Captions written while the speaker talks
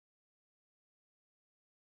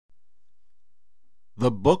The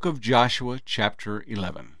book of Joshua, chapter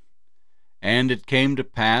 11. And it came to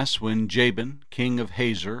pass, when Jabin, king of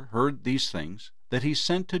Hazor, heard these things, that he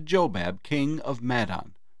sent to Jobab, king of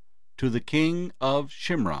Madon, to the king of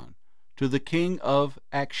Shimron, to the king of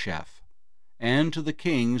Akshaph, and to the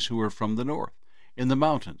kings who were from the north, in the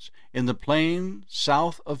mountains, in the plain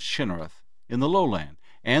south of Chinnereth, in the lowland,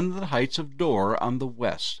 and the heights of Dor on the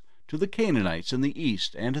west, to the Canaanites in the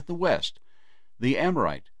east and in the west, the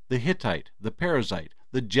Amorite, the Hittite, the Perizzite,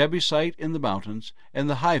 the Jebusite in the mountains, and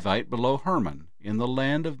the Hivite below Hermon, in the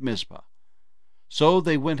land of Mizpah. So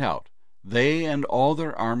they went out, they and all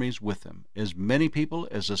their armies with them, as many people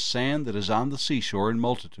as the sand that is on the seashore in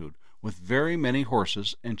multitude, with very many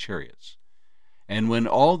horses and chariots. And when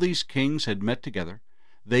all these kings had met together,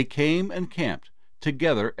 they came and camped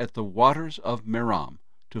together at the waters of Merom,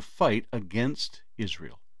 to fight against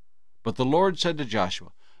Israel. But the Lord said to Joshua,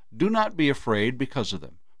 Do not be afraid because of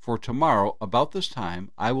them, for tomorrow about this time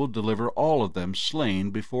I will deliver all of them slain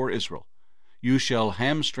before Israel. You shall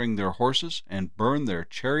hamstring their horses and burn their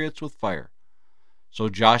chariots with fire. So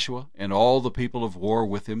Joshua and all the people of war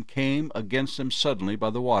with him came against them suddenly by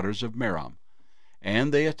the waters of Merom,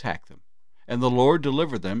 and they attacked them. And the Lord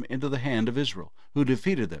delivered them into the hand of Israel, who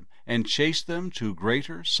defeated them, and chased them to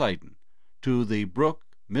greater Sidon, to the brook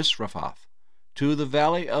Misrephoth, to the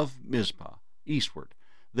valley of Mizpah, eastward.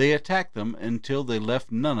 They attacked them until they left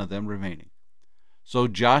none of them remaining. So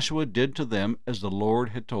Joshua did to them as the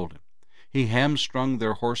Lord had told him. He hamstrung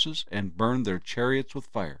their horses and burned their chariots with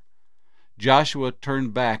fire. Joshua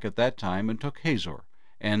turned back at that time and took Hazor,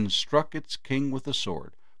 and struck its king with the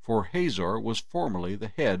sword, for Hazor was formerly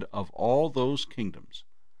the head of all those kingdoms.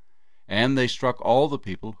 And they struck all the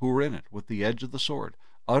people who were in it with the edge of the sword,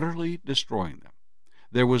 utterly destroying them.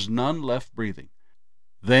 There was none left breathing.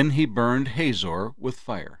 Then he burned Hazor with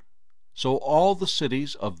fire. So all the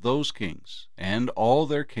cities of those kings, and all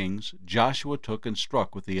their kings, Joshua took and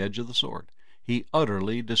struck with the edge of the sword. He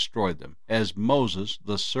utterly destroyed them, as Moses,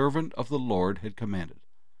 the servant of the Lord, had commanded.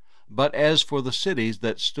 But as for the cities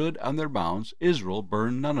that stood on their bounds, Israel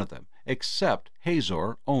burned none of them, except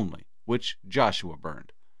Hazor only, which Joshua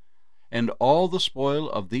burned. And all the spoil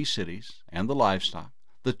of these cities, and the livestock,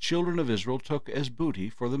 the children of Israel took as booty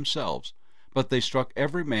for themselves. But they struck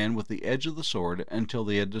every man with the edge of the sword until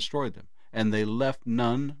they had destroyed them, and they left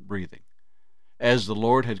none breathing. As the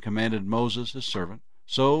Lord had commanded Moses his servant,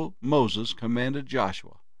 so Moses commanded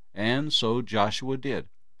Joshua, and so Joshua did.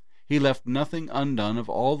 He left nothing undone of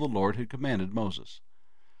all the Lord had commanded Moses.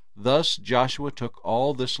 Thus Joshua took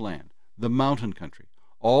all this land, the mountain country,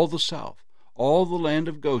 all the south, all the land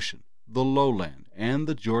of Goshen, the lowland, and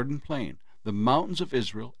the Jordan plain, the mountains of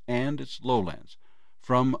Israel and its lowlands,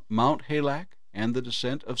 from Mount Halak and the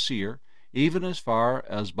descent of Seir, even as far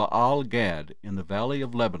as Baal-Gad in the valley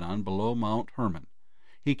of Lebanon below Mount Hermon.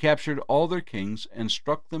 He captured all their kings and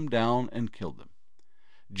struck them down and killed them.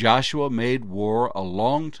 Joshua made war a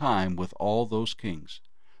long time with all those kings.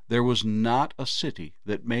 There was not a city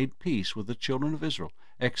that made peace with the children of Israel,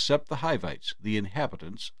 except the Hivites, the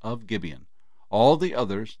inhabitants of Gibeon. All the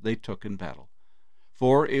others they took in battle.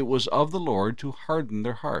 For it was of the Lord to harden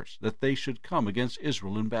their hearts, that they should come against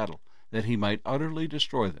Israel in battle, that he might utterly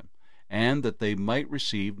destroy them, and that they might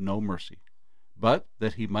receive no mercy, but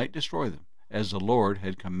that he might destroy them, as the Lord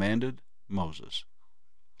had commanded Moses.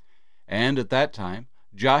 And at that time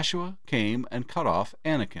Joshua came and cut off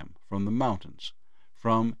Anakim from the mountains,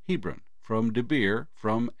 from Hebron, from Debir,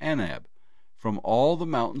 from Anab, from all the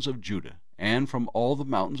mountains of Judah, and from all the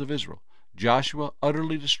mountains of Israel. Joshua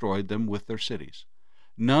utterly destroyed them with their cities.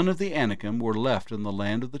 None of the Anakim were left in the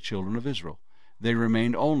land of the children of Israel. They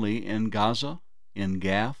remained only in Gaza, in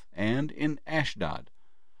Gath, and in Ashdod.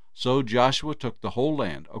 So Joshua took the whole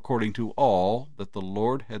land, according to all that the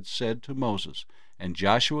Lord had said to Moses, and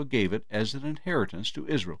Joshua gave it as an inheritance to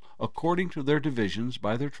Israel, according to their divisions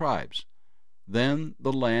by their tribes. Then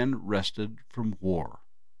the land rested from war.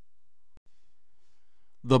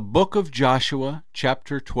 The book of Joshua,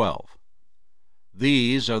 chapter 12.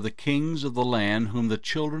 These are the kings of the land whom the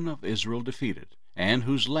children of Israel defeated, and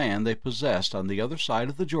whose land they possessed on the other side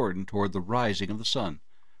of the Jordan toward the rising of the sun,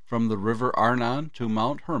 from the river Arnon to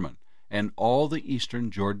Mount Hermon, and all the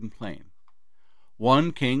eastern Jordan plain.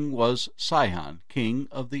 One king was Sihon, king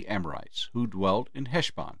of the Amorites, who dwelt in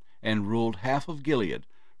Heshbon, and ruled half of Gilead,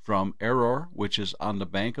 from Aror, which is on the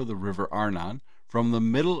bank of the river Arnon, from the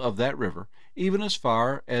middle of that river, even as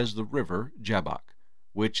far as the river Jabbok,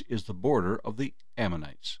 which is the border of the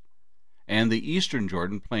Ammonites, and the eastern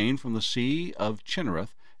Jordan plain from the sea of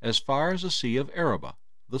Chinnereth as far as the sea of Arabah,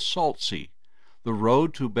 the salt sea, the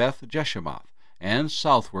road to Beth Jeshemoth, and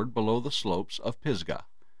southward below the slopes of Pisgah.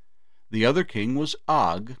 The other king was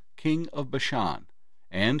Og, king of Bashan,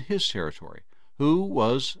 and his territory, who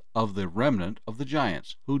was of the remnant of the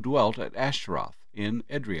giants, who dwelt at Ashtaroth in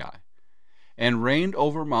Edrei, and reigned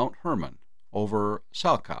over Mount Hermon, over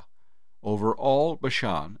Salcah, over all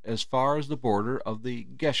Bashan, as far as the border of the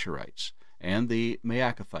Geshurites and the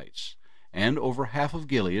Maacathites, and over half of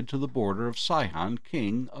Gilead to the border of Sihon,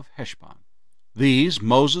 king of Heshbon. These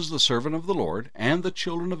Moses the servant of the Lord and the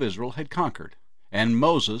children of Israel had conquered, and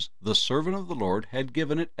Moses the servant of the Lord had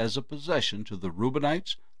given it as a possession to the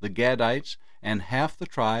Reubenites, the Gadites, and half the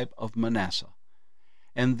tribe of Manasseh.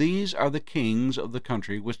 And these are the kings of the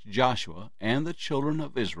country which Joshua and the children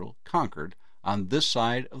of Israel conquered on this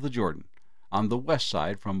side of the Jordan, on the west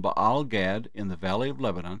side from Baal-Gad in the valley of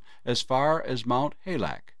Lebanon, as far as Mount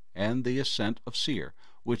Halak and the ascent of Seir,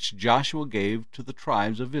 which Joshua gave to the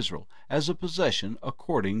tribes of Israel as a possession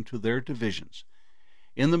according to their divisions,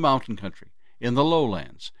 in the mountain country, in the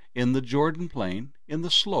lowlands, in the Jordan plain, in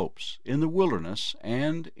the slopes, in the wilderness,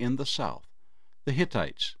 and in the south, the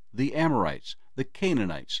Hittites, the Amorites, the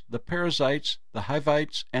Canaanites, the Perizzites, the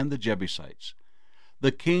Hivites, and the Jebusites.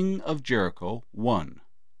 The king of Jericho won.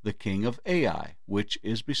 The king of Ai, which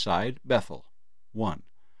is beside Bethel, won.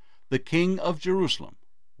 The king of Jerusalem,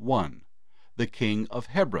 won. The king of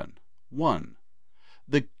Hebron, won.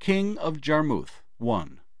 The king of Jarmuth,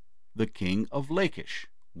 won. The king of Lachish,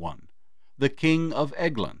 won. The king of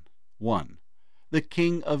Eglon, won. The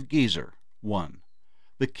king of Gezer, won.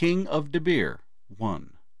 The king of Debir,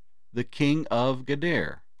 won. The king of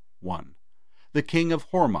Geder, won. The king of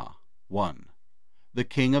Hormah, won. The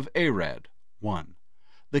king of Arad, won.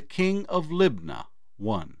 The king of Libnah,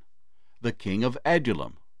 won. The king of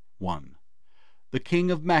Adullam, won. The king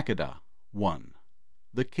of Makkedah, won.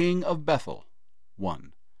 The king of Bethel,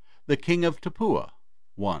 won. The king of Tappuah,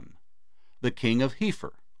 won. The king of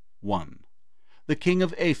Hepher, won. The king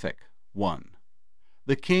of Aphek, won.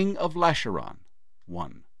 The king of Lasharon,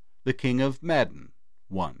 won. The king of Madon,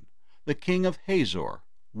 won. The king of Hazor,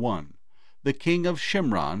 won. The king of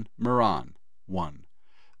Shimron Meron, won.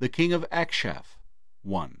 The king of Akshaph,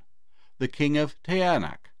 won. The king of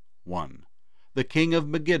Taanach, won. The king of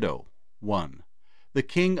Megiddo, won. The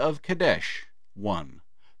king of Kadesh, won.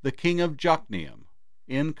 The king of Jokneam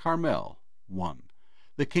in Carmel, won.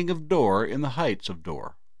 The king of Dor in the heights of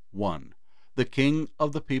Dor, won. The king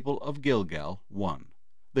of the people of Gilgal, won.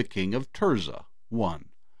 The king of Tirzah, won.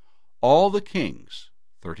 All the kings,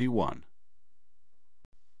 31.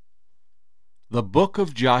 The book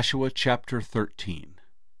of Joshua, chapter 13.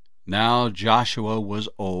 Now Joshua was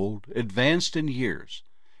old, advanced in years,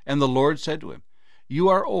 and the Lord said to him, You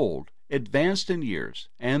are old, advanced in years,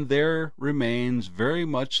 and there remains very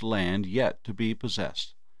much land yet to be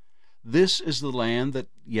possessed. This is the land that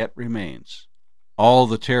yet remains, all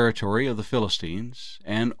the territory of the Philistines,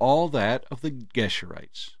 and all that of the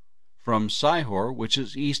Geshurites, from Sihor, which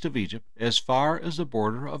is east of Egypt, as far as the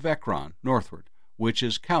border of Ekron, northward, which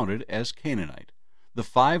is counted as Canaanite, the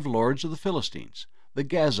 5 lords of the Philistines, the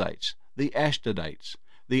Gazites, the Ashdodites,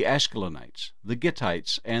 the Ashkelonites, the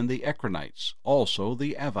Gittites, and the Ekronites, also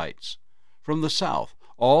the Avites. From the south,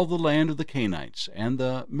 all the land of the Canaanites, and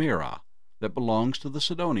the Mearah, that belongs to the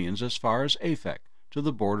Sidonians, as far as Aphek, to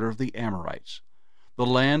the border of the Amorites. The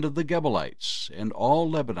land of the Gebalites, and all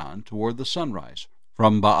Lebanon toward the sunrise,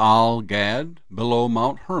 from Baal-Gad, below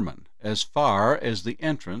Mount Hermon, as far as the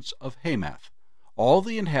entrance of Hamath. All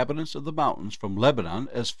the inhabitants of the mountains from Lebanon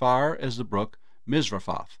as far as the brook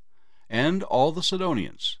Mizraphoth, and all the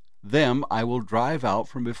Sidonians, them I will drive out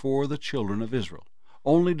from before the children of Israel.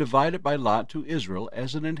 Only divide it by lot to Israel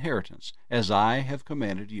as an inheritance, as I have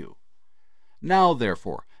commanded you. Now,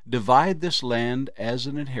 therefore, divide this land as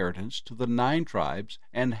an inheritance to the 9 tribes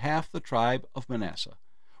and half the tribe of Manasseh.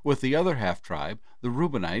 With the other half tribe, the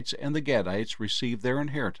Reubenites and the Gadites received their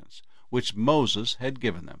inheritance, which Moses had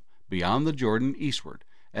given them, beyond the Jordan eastward,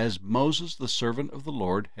 as Moses the servant of the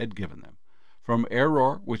Lord had given them, from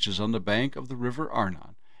Aror, which is on the bank of the river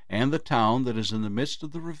Arnon, and the town that is in the midst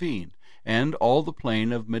of the ravine, and all the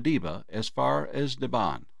plain of Medeba as far as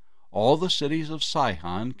Dibon, all the cities of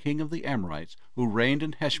Sihon, king of the Amorites, who reigned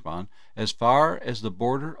in Heshbon, as far as the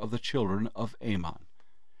border of the children of Ammon,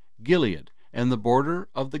 Gilead, and the border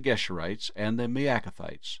of the Geshurites and the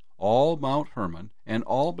Maacathites, all Mount Hermon, and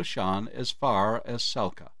all Bashan as far as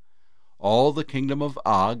Salcah, all the kingdom of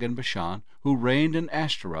Og and Bashan, who reigned in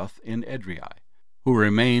Ashtaroth in Edrei, who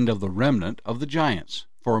remained of the remnant of the giants,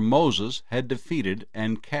 for Moses had defeated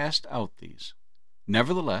and cast out these.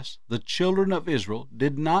 Nevertheless, the children of Israel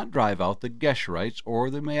did not drive out the Geshurites or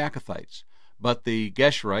the Maacathites, but the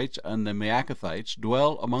Geshurites and the Maacathites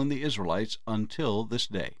dwell among the Israelites until this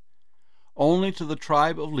day. Only to the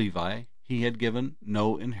tribe of Levi he had given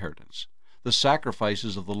no inheritance. The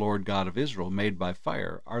sacrifices of the Lord God of Israel made by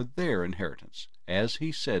fire are their inheritance, as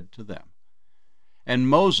he said to them. And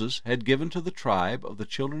Moses had given to the tribe of the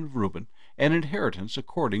children of Reuben an inheritance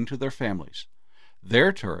according to their families.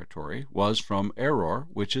 Their territory was from Aror,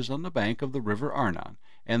 which is on the bank of the river Arnon,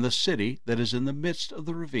 and the city that is in the midst of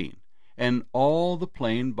the ravine, and all the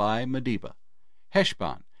plain by Medeba,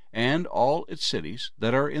 Heshbon, and all its cities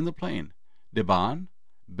that are in the plain, Dibon,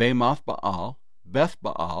 Bamoth Baal, Beth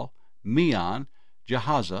Baal, Meon,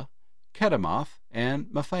 Jahaza, Kedemoth, and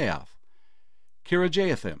Mephaath,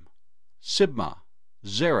 Kirjathim, Sibmah,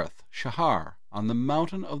 Zareth, Shahar, on the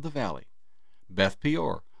mountain of the valley, Beth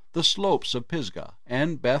Peor, the slopes of Pisgah,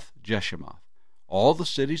 and Beth Jeshimoth, all the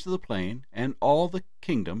cities of the plain, and all the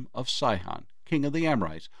kingdom of Sihon, king of the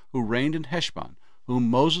Amorites, who reigned in Heshbon, whom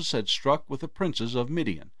Moses had struck with the princes of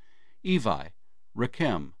Midian, Evi,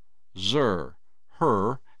 Rechem, Zur,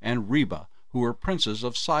 Hur, and Reba, who were princes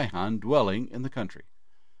of Sihon dwelling in the country.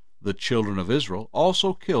 The children of Israel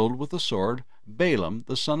also killed with the sword Balaam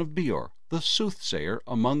the son of Beor, the soothsayer,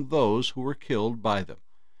 among those who were killed by them.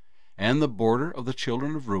 And the border of the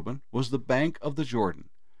children of Reuben was the bank of the Jordan.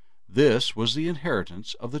 This was the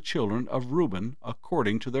inheritance of the children of Reuben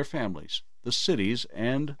according to their families, the cities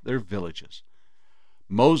and their villages.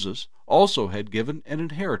 Moses also had given an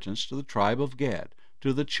inheritance to the tribe of Gad,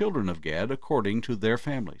 to the children of Gad according to their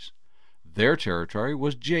families. Their territory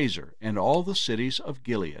was Jazer, and all the cities of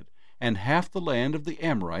Gilead, and half the land of the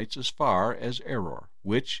Amorites as far as Aror,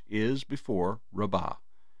 which is before Rabbah,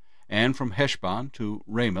 and from Heshbon to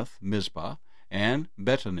Ramoth Mizpah, and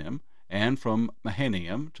Betanim, and from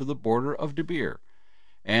Mahanaim to the border of Debir,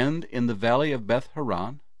 and in the valley of Beth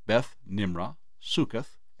Haran, Beth Nimrah,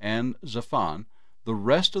 Sukkoth, and Zaphon, the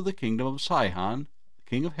rest of the kingdom of Sihon,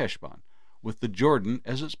 king of Heshbon, with the Jordan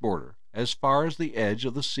as its border, as far as the edge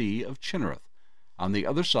of the sea of Chinnereth, on the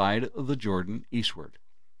other side of the Jordan eastward.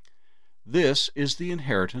 This is the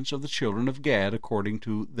inheritance of the children of Gad according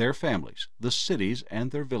to their families, the cities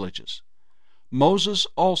and their villages. Moses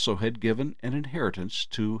also had given an inheritance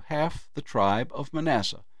to half the tribe of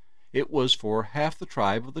Manasseh. It was for half the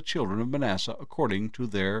tribe of the children of Manasseh according to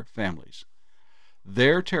their families.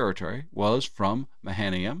 Their territory was from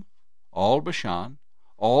Mahanaim, all Bashan,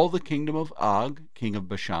 all the kingdom of Og, king of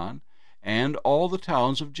Bashan, and all the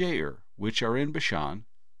towns of Jair, which are in Bashan,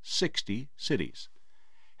 60 cities,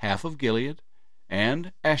 half of Gilead,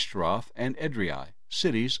 and Ashtaroth and Edrei,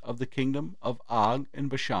 cities of the kingdom of Og and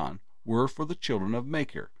Bashan, were for the children of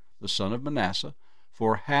Machir, the son of Manasseh,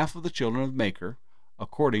 for half of the children of Machir,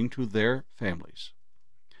 according to their families.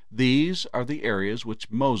 These are the areas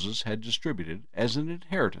which Moses had distributed as an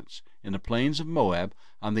inheritance in the plains of Moab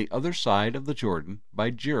on the other side of the Jordan by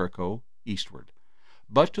Jericho eastward.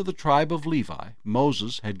 But to the tribe of Levi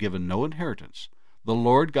Moses had given no inheritance. The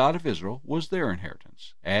Lord God of Israel was their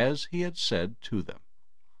inheritance, as he had said to them.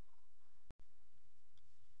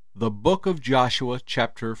 The Book of Joshua,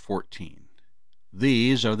 chapter 14.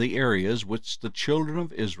 These are the areas which the children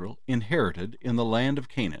of Israel inherited in the land of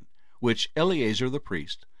Canaan, which Eleazar the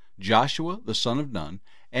priest, Joshua the son of Nun,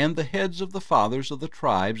 and the heads of the fathers of the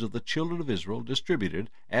tribes of the children of Israel distributed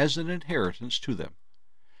as an inheritance to them.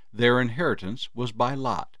 Their inheritance was by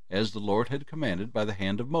lot, as the Lord had commanded by the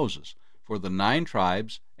hand of Moses, for the 9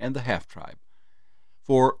 tribes and the half-tribe.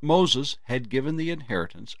 For Moses had given the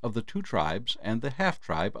inheritance of the 2 tribes and the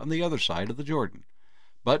half-tribe on the other side of the Jordan,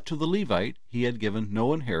 but to the Levite he had given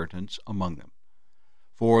no inheritance among them.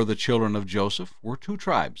 For the children of Joseph were 2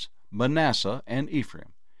 tribes, Manasseh and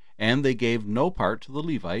Ephraim, and they gave no part to the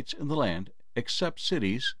Levites in the land, except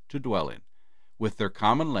cities to dwell in, with their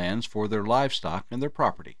common lands for their livestock and their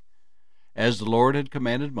property. As the Lord had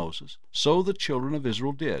commanded Moses, so the children of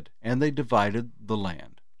Israel did, and they divided the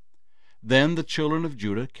land. Then the children of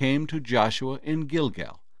Judah came to Joshua in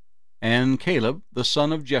Gilgal, and Caleb the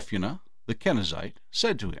son of Jephunneh the Kenizzite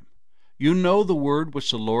said to him, You know the word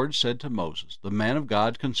which the Lord said to Moses, the man of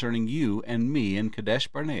God, concerning you and me in Kadesh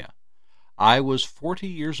Barnea. I was 40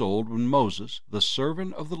 years old when Moses, the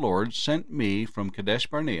servant of the Lord, sent me from Kadesh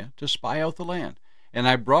Barnea to spy out the land, and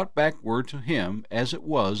I brought back word to him as it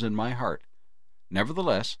was in my heart.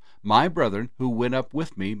 Nevertheless, my brethren who went up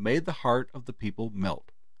with me made the heart of the people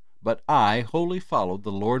melt. But I wholly followed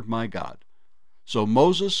the Lord my God. So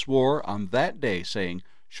Moses swore on that day, saying,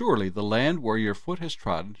 Surely the land where your foot has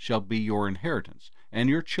trodden shall be your inheritance, and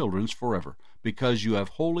your children's forever, because you have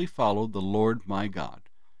wholly followed the Lord my God.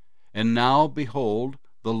 And now, behold,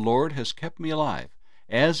 the Lord has kept me alive,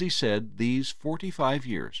 as he said, these 45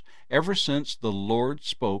 years, ever since the Lord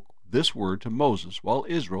spoke this word to Moses while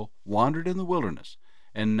Israel wandered in the wilderness.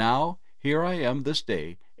 And now here I am this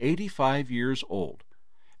day 85 years old.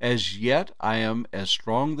 As yet I am as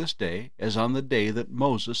strong this day as on the day that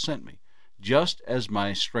Moses sent me. Just as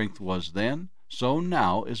my strength was then, so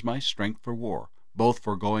now is my strength for war, both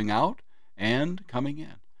for going out and coming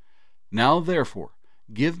in. Now therefore,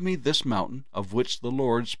 give me this mountain of which the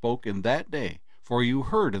Lord spoke in that day, for you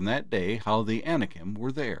heard in that day how the Anakim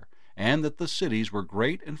were there, and that the cities were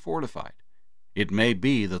great and fortified. It may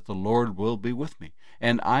be that the Lord will be with me,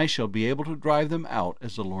 and I shall be able to drive them out,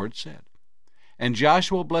 as the Lord said. And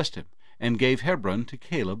Joshua blessed him, and gave Hebron to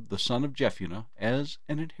Caleb the son of Jephunneh as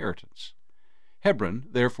an inheritance. Hebron,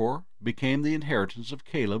 therefore, became the inheritance of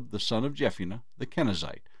Caleb the son of Jephunneh the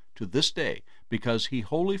Kenizzite to this day, because he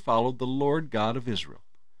wholly followed the Lord God of Israel.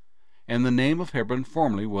 And the name of Hebron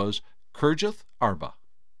formerly was Kirjath Arba.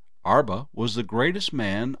 Arba was the greatest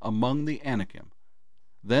man among the Anakim.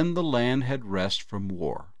 Then the land had rest from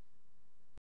war.